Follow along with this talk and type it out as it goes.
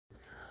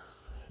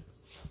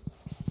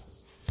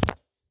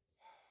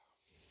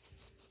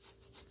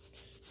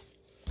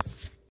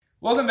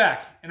Welcome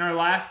back. In our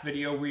last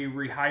video, we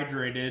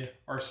rehydrated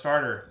our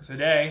starter.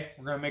 Today,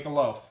 we're gonna make a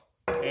loaf.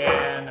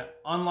 And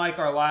unlike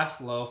our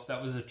last loaf,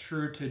 that was a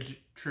true to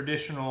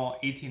traditional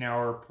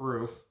 18-hour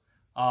proof,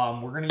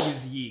 we're gonna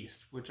use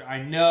yeast, which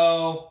I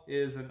know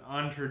is an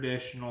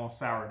untraditional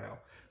sourdough.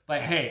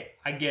 But hey,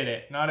 I get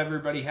it. Not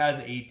everybody has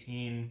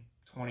 18,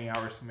 20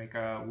 hours to make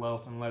a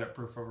loaf and let it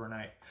proof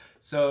overnight.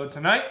 So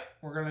tonight,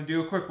 we're gonna do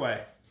a quick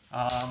way.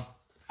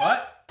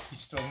 But you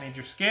still need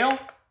your scale,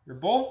 your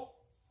bowl.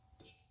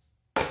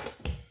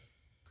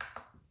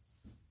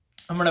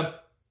 I'm gonna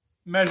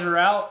measure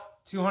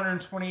out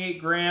 228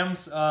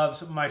 grams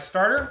of my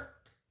starter,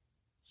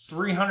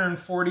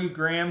 340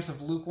 grams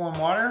of lukewarm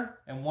water,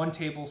 and 1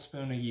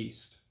 tablespoon of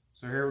yeast.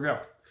 So here we go.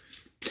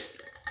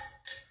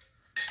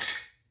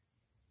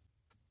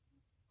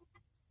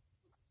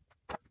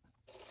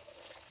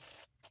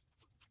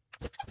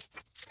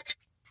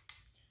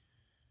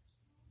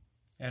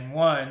 And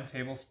 1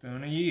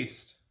 tablespoon of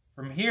yeast.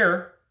 From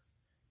here,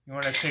 you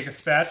want to take a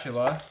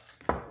spatula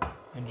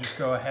and just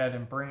go ahead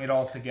and bring it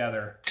all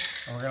together.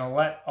 And we're gonna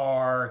let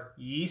our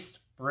yeast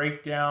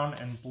break down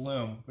and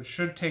bloom, which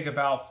should take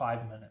about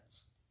 5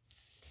 minutes.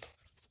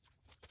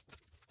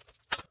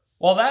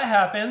 While that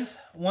happens,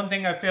 one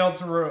thing I failed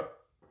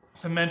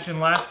to mention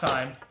last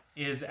time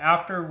is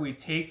after we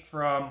take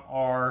from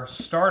our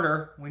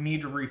starter, we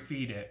need to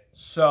refeed it.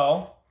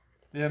 So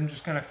then I'm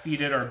just gonna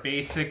feed it our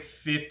basic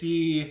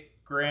 50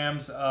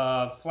 grams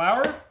of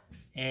flour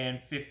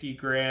and 50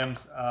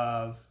 grams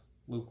of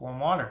lukewarm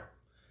water.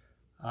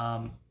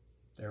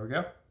 There we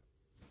go.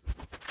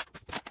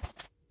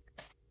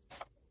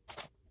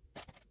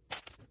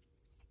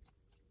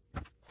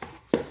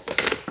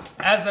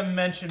 As I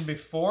mentioned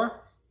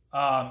before,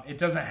 it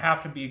doesn't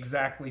have to be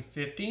exactly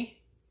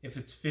 50. If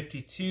it's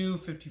 52,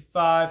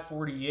 55,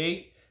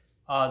 48,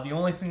 the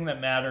only thing that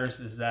matters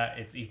is that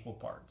it's equal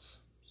parts.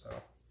 So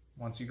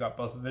once you got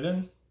both of it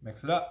in,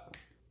 mix it up.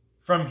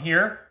 From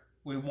here,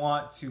 we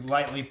want to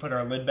lightly put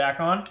our lid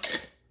back on.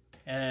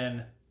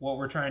 And what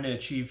we're trying to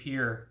achieve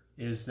here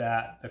is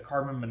that the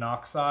carbon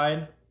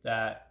monoxide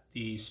that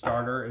the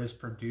starter is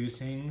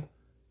producing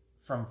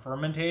from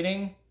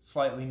fermentating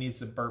slightly needs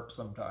to burp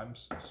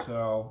sometimes.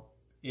 So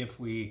if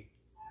we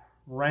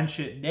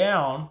wrench it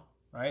down,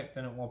 right,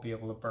 then it won't be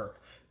able to burp.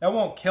 That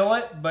won't kill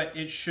it, but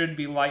it should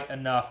be light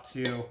enough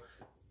to,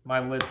 my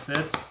lid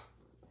sits,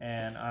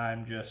 and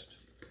I'm just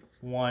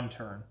one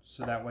turn,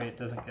 so that way it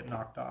doesn't get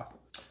knocked off.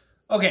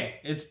 Okay,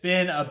 it's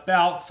been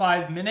about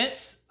 5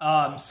 minutes.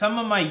 Some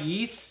of my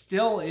yeast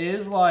still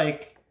is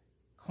like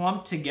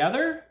clumped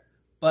together,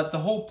 but the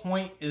whole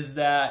point is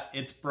that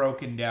it's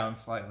broken down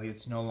slightly.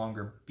 It's no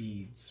longer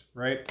beads,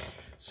 right?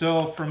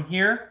 So from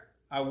here,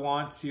 I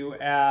want to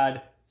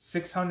add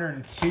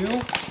 602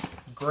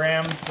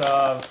 grams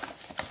of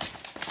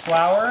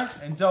flour,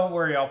 and don't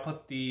worry, I'll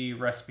put the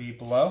recipe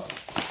below.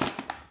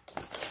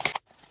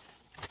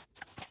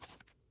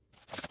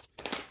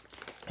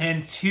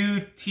 And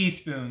 2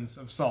 teaspoons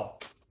of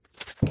salt.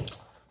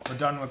 We're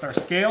done with our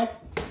scale.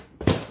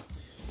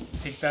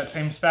 Take that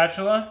same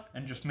spatula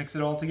and just mix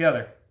it all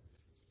together.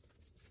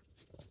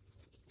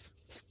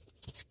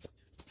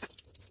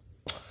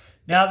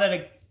 Now that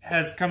it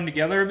has come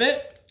together a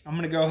bit, I'm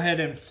gonna go ahead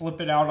and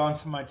flip it out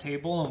onto my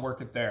table and work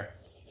it there.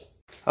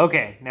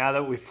 Okay, now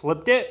that we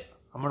flipped it,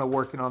 I'm gonna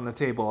work it on the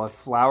table. I've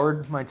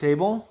floured my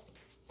table,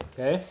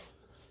 okay?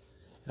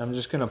 And I'm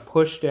just gonna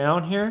push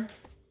down here.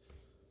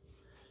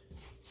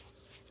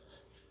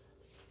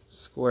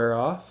 Square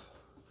off,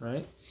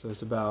 right? So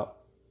it's about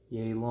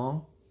yay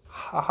long.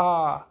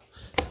 Haha,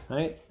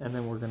 right? And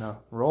then we're gonna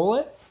roll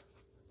it.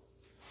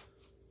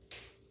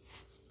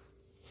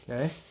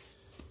 Okay.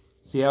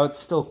 See how it's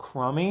still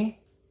crummy?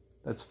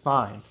 That's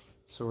fine.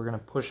 So we're gonna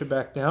push it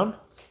back down.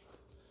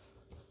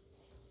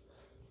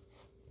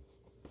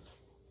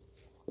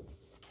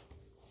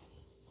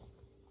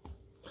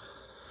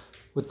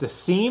 With the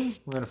seam,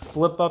 we're gonna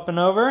flip up and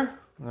over.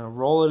 I'm gonna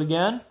roll it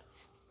again.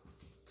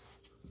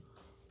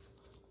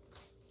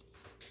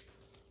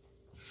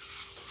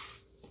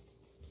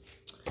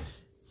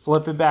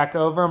 Flip it back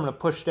over. I'm going to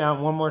push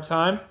down one more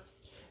time.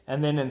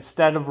 And then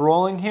instead of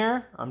rolling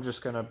here, I'm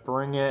just going to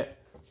bring it,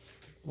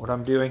 what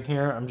I'm doing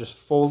here, I'm just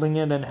folding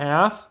it in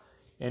half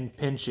and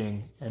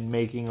pinching and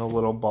making a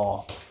little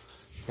ball.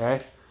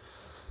 Okay?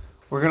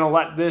 We're going to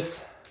let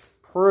this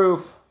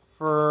proof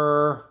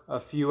for a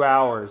few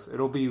hours.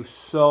 It'll be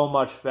so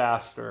much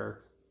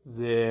faster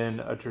than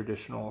a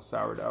traditional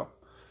sourdough.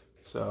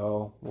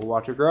 So we'll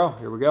watch it grow.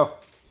 Here we go.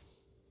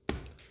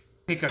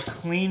 Take a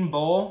clean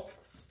bowl.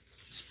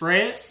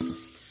 Spray it,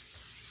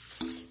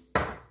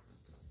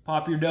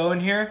 pop your dough in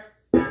here,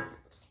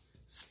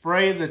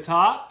 spray the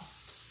top,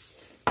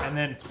 and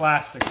then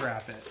plastic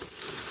wrap it.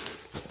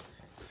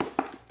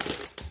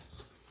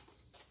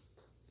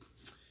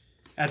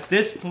 At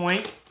this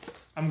point,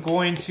 I'm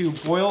going to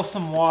boil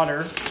some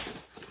water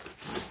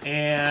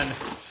and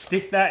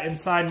stick that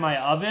inside my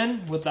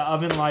oven with the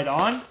oven light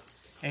on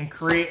and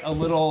create a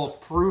little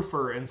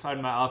proofer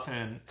inside my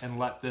oven and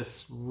let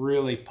this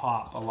really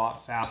pop a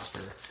lot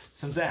faster.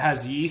 Since it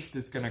has yeast,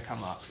 it's gonna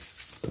come up.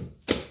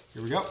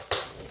 Here we go.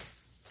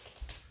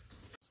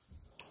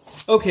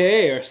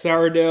 Okay, our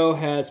sourdough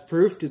has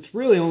proofed. It's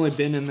really only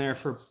been in there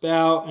for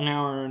about an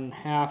hour and a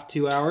half,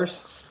 2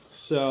 hours.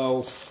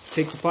 So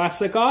take the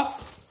plastic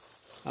off.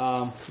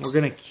 We're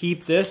gonna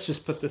keep this,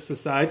 just put this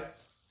aside.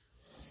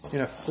 I'm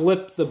gonna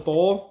flip the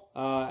bowl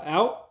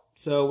out.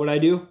 So what I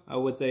do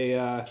with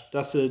a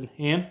dusted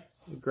hand,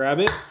 grab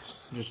it,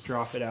 and just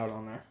drop it out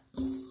on there.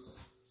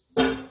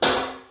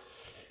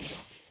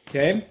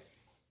 Okay,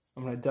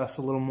 I'm gonna dust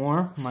a little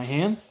more on my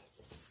hands.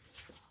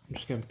 I'm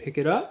just gonna pick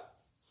it up,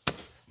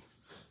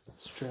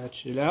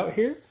 stretch it out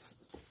here.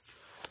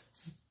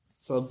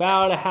 So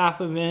about a half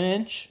of an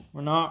inch.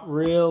 We're not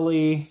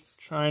really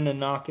trying to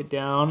knock it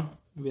down,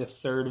 maybe a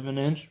third of an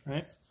inch,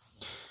 right?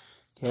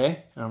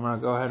 Okay, and I'm gonna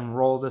go ahead and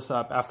roll this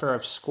up after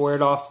I've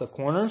squared off the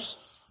corners.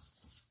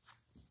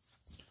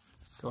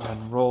 Go ahead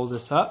and roll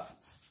this up.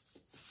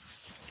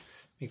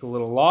 Make a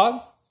little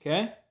log,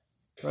 okay?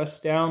 Press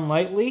down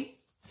lightly.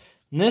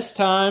 And this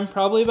time,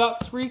 probably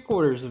about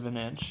 3/4 of an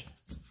inch,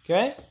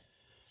 okay?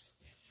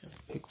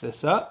 Pick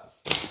this up.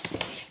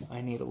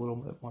 I need a little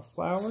bit more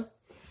flour.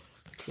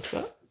 Pick this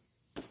up.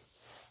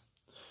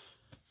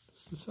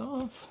 Dust this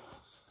off.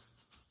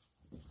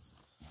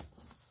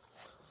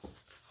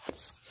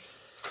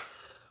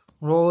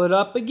 Roll it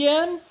up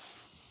again.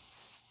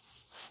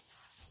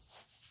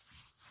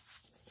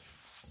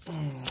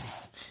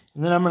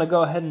 And then I'm going to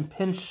go ahead and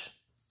pinch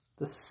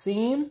the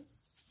seam.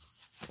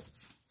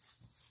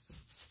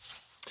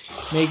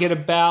 Make it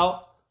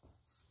about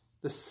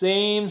the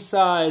same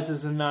size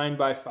as a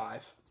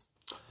 9x5.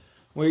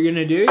 What you're going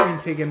to do, you're going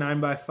to take a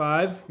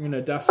 9x5, you're going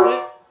to dust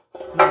it.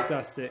 Not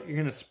dust it, you're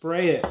going to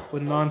spray it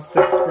with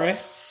non-stick spray.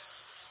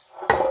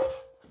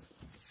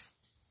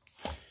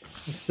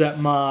 Set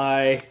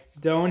my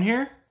dough in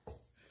here.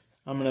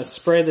 I'm going to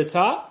spray the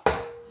top.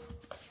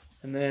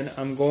 And then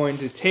I'm going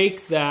to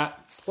take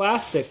that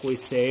plastic we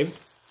saved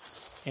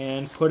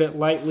and put it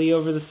lightly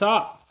over the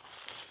top.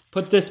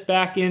 Put this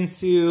back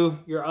into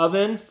your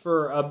oven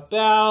for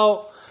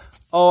about,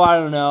 I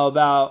don't know,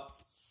 about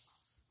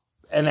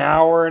an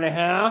hour and a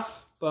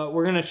half. But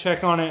we're going to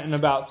check on it in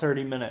about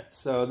 30 minutes.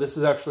 So this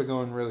is actually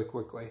going really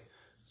quickly.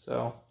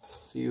 So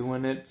see you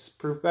when it's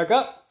proofed back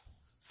up.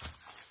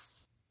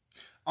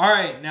 All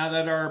right, now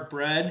that our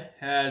bread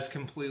has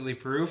completely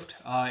proofed,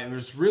 it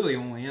was really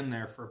only in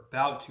there for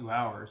about 2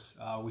 hours.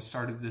 We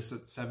started this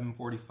at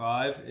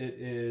 7:45. It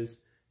is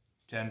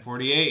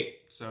 10:48.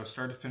 So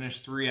start to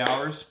finish 3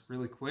 hours,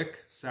 really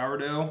quick.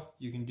 Sourdough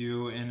you can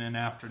do in an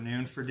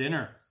afternoon for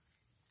dinner.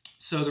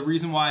 So the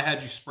reason why I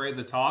had you spray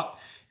the top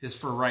is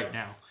for right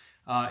now.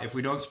 If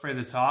we don't spray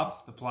the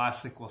top, the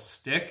plastic will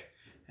stick.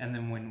 And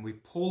then when we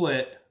pull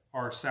it,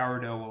 our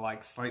sourdough will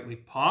like slightly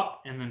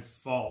pop and then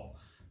fall.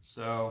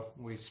 So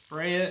we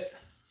spray it.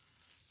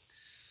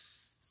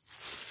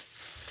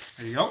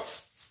 There you go. All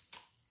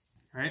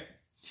right.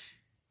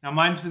 Now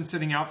mine's been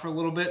sitting out for a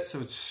little bit, so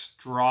it's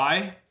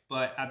dry.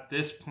 But at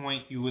this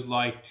point, you would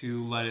like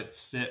to let it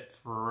sit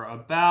for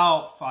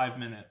about 5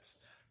 minutes.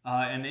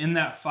 And in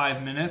that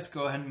 5 minutes,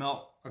 go ahead and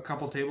melt a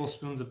couple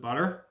tablespoons of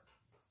butter.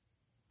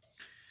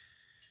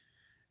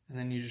 And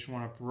then you just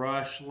want to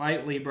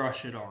lightly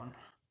brush it on.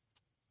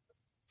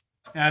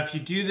 Now, if you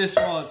do this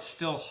while it's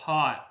still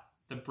hot,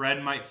 the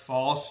bread might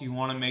fall, so you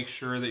want to make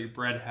sure that your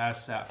bread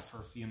has sat for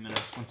a few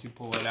minutes once you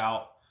pull it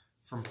out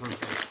from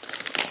proofing.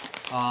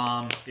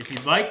 If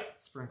you'd like,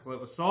 sprinkle it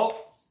with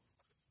salt.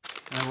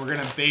 And we're going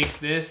to bake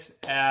this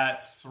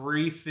at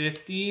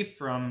 350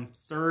 from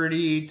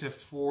 30 to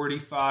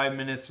 45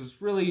 minutes.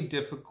 It's really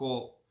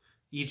difficult.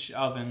 Each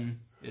oven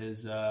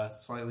is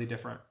slightly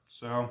different.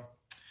 So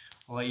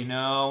I'll let you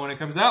know when it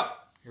comes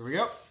out. Here we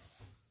go.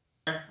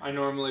 I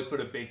normally put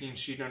a baking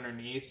sheet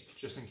underneath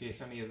just in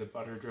case any of the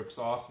butter drips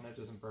off and it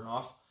doesn't burn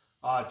off.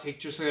 Take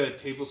just a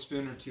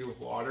tablespoon or two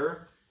of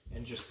water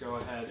and just go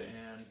ahead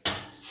and put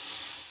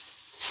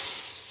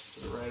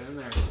it right in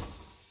there.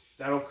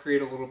 That'll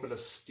create a little bit of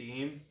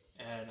steam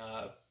and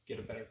get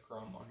a better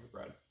crumb on your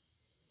bread.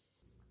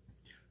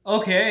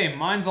 Okay,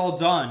 mine's all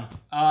done.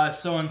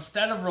 So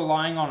instead of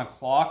relying on a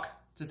clock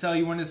to tell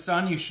you when it's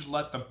done, you should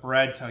let the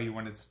bread tell you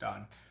when it's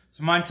done.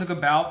 So mine took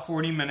about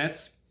 40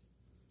 minutes.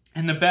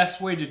 And the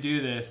best way to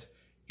do this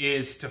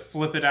is to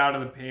flip it out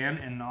of the pan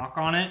and knock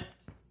on it.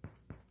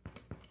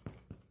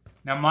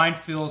 Now mine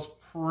feels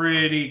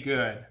pretty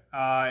good.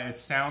 It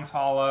sounds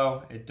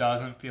hollow. It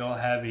doesn't feel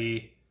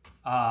heavy.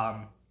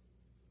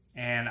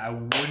 And I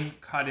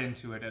wouldn't cut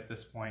into it at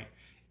this point.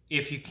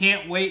 If you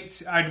can't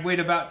wait, I'd wait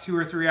about 2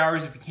 or 3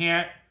 hours. If you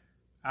can't,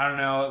 I don't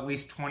know, at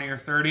least 20 or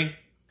 30.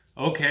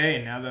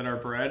 Okay, now that our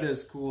bread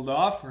is cooled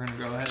off, we're gonna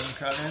go ahead and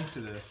cut into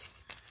this.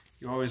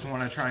 You always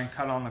want to try and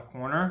cut on the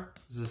corner,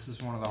 because this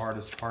is one of the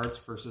hardest parts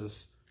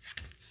versus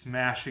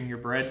smashing your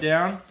bread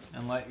down,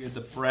 and let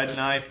the bread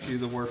knife do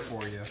the work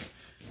for you.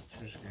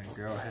 So just going to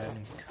go ahead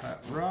and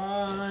cut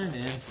right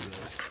into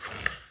this.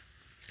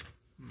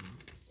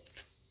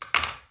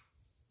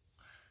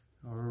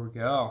 There we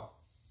go.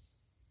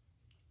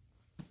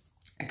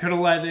 I could have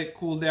let it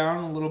cool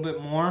down a little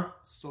bit more.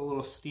 It's still a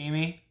little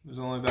steamy. It was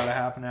only about a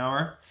half an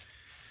hour.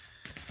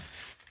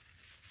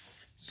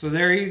 So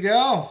there you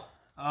go.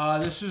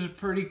 This is a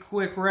pretty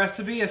quick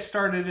recipe. I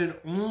started it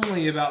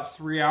only about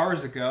 3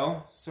 hours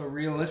ago. So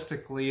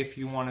realistically, if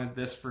you wanted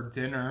this for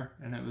dinner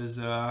and it was,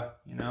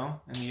 you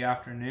know, in the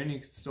afternoon, you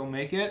could still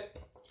make it.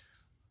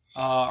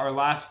 Our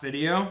last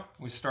video,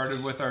 we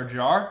started with our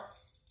jar.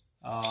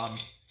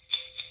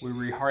 We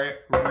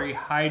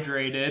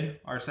rehydrated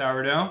our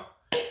sourdough.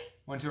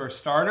 Went to our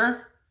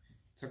starter.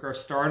 Took our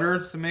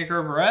starter to make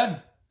our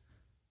bread.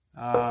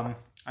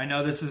 I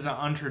know this is an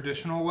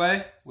untraditional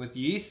way with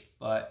yeast,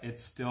 but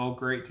it's still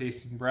great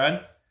tasting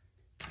bread.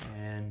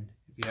 And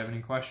if you have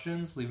any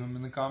questions, leave them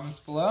in the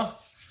comments below.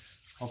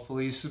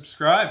 Hopefully you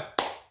subscribe.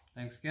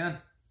 Thanks again.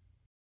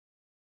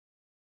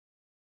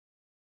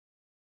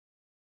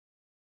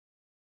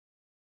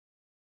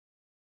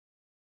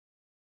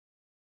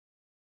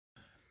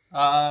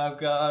 I've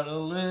got a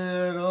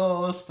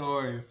little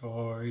story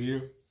for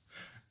you.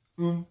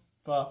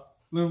 Oompa,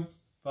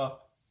 loompa,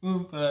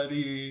 oompa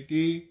dee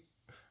dee.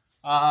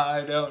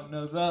 I don't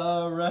know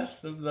the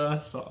rest of the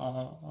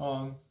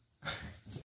song.